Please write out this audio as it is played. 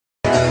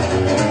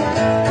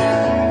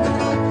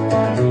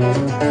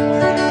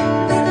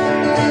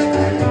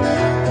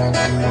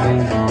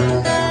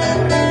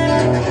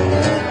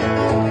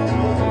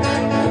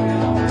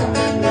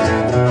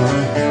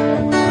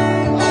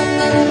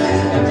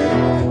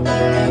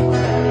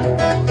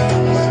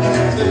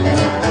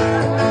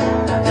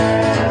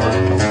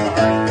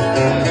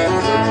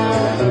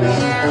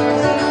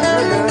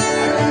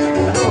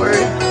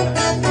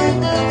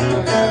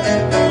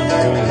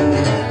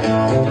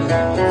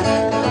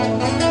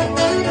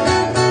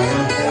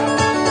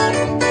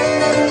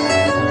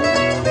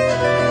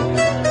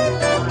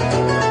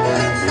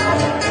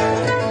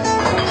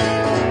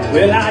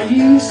Well, I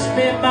used to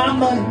spend my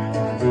money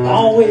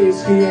on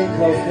whiskey and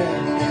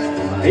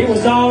cocaine. It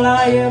was all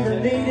I ever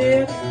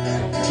needed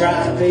to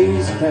try to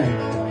ease the pain.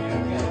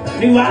 I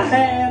knew I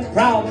had a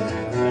problem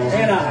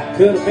and I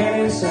could have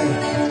been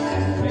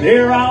insane.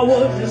 There I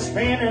was just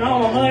spending all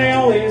my money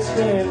on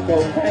whiskey and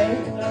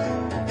cocaine.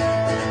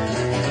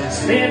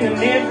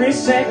 Spending every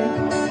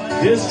second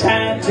just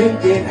trying to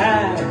get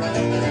high.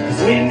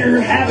 'Cause when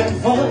you're having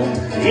fun,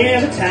 yeah,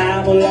 the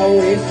time will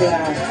always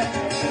fly.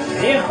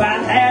 If I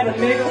had a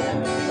nickel,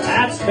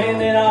 I'd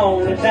spend it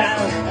on a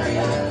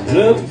dime,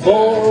 looking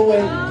for a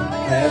way to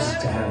pass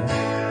the time.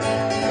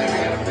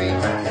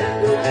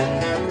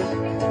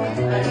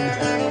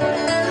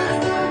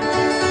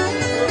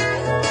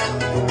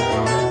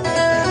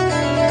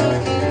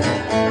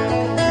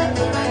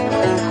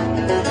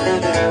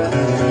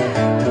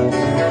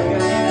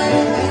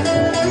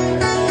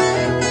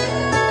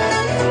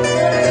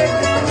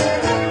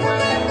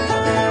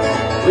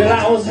 Well,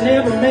 I was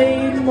never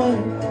made of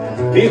money.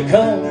 Here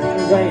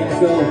comes and it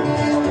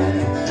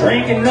goes,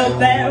 drinking up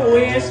that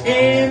whiskey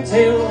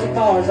until the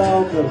bars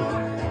all close.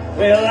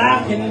 Well,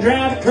 I can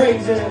drive it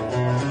crazy,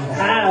 the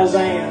highs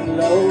and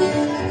lows.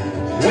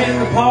 When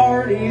the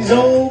party's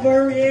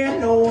over, yeah,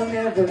 no one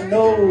ever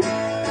knows.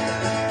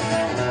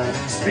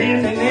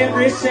 Spending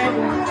every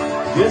second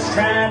just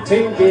trying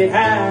to get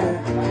high.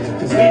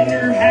 'Cause when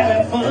you're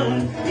having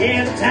fun,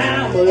 yeah, the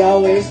time will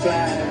always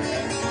fly.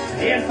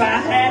 If I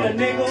had a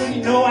nickel,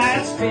 you know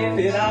I'd spend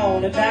it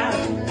on a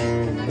dime,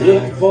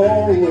 looking for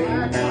a way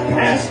to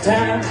pass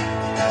time.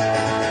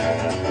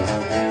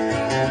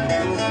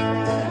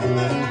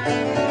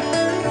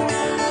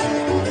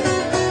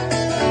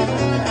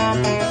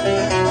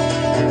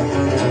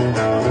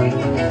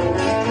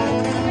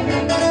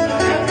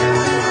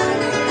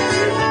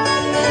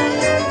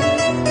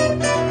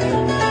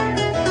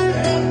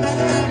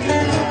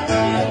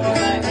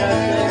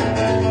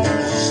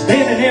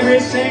 Spending every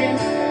second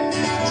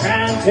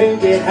trying to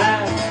get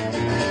high.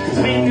 'Cause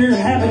when you're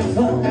having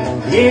fun,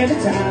 yeah, the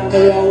time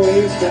will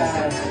always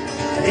fly.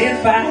 And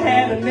if I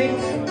had a nickel,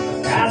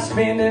 I'd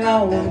spend it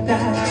on a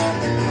dime,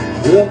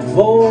 looking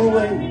for a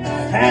way to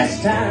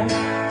pass time.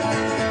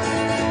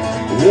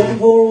 Looking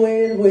for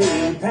a way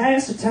to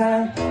pass the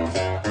time.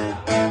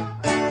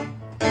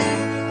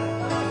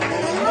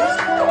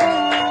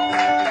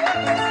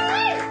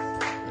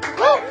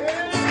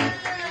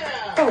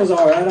 That was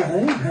all right, I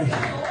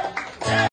think.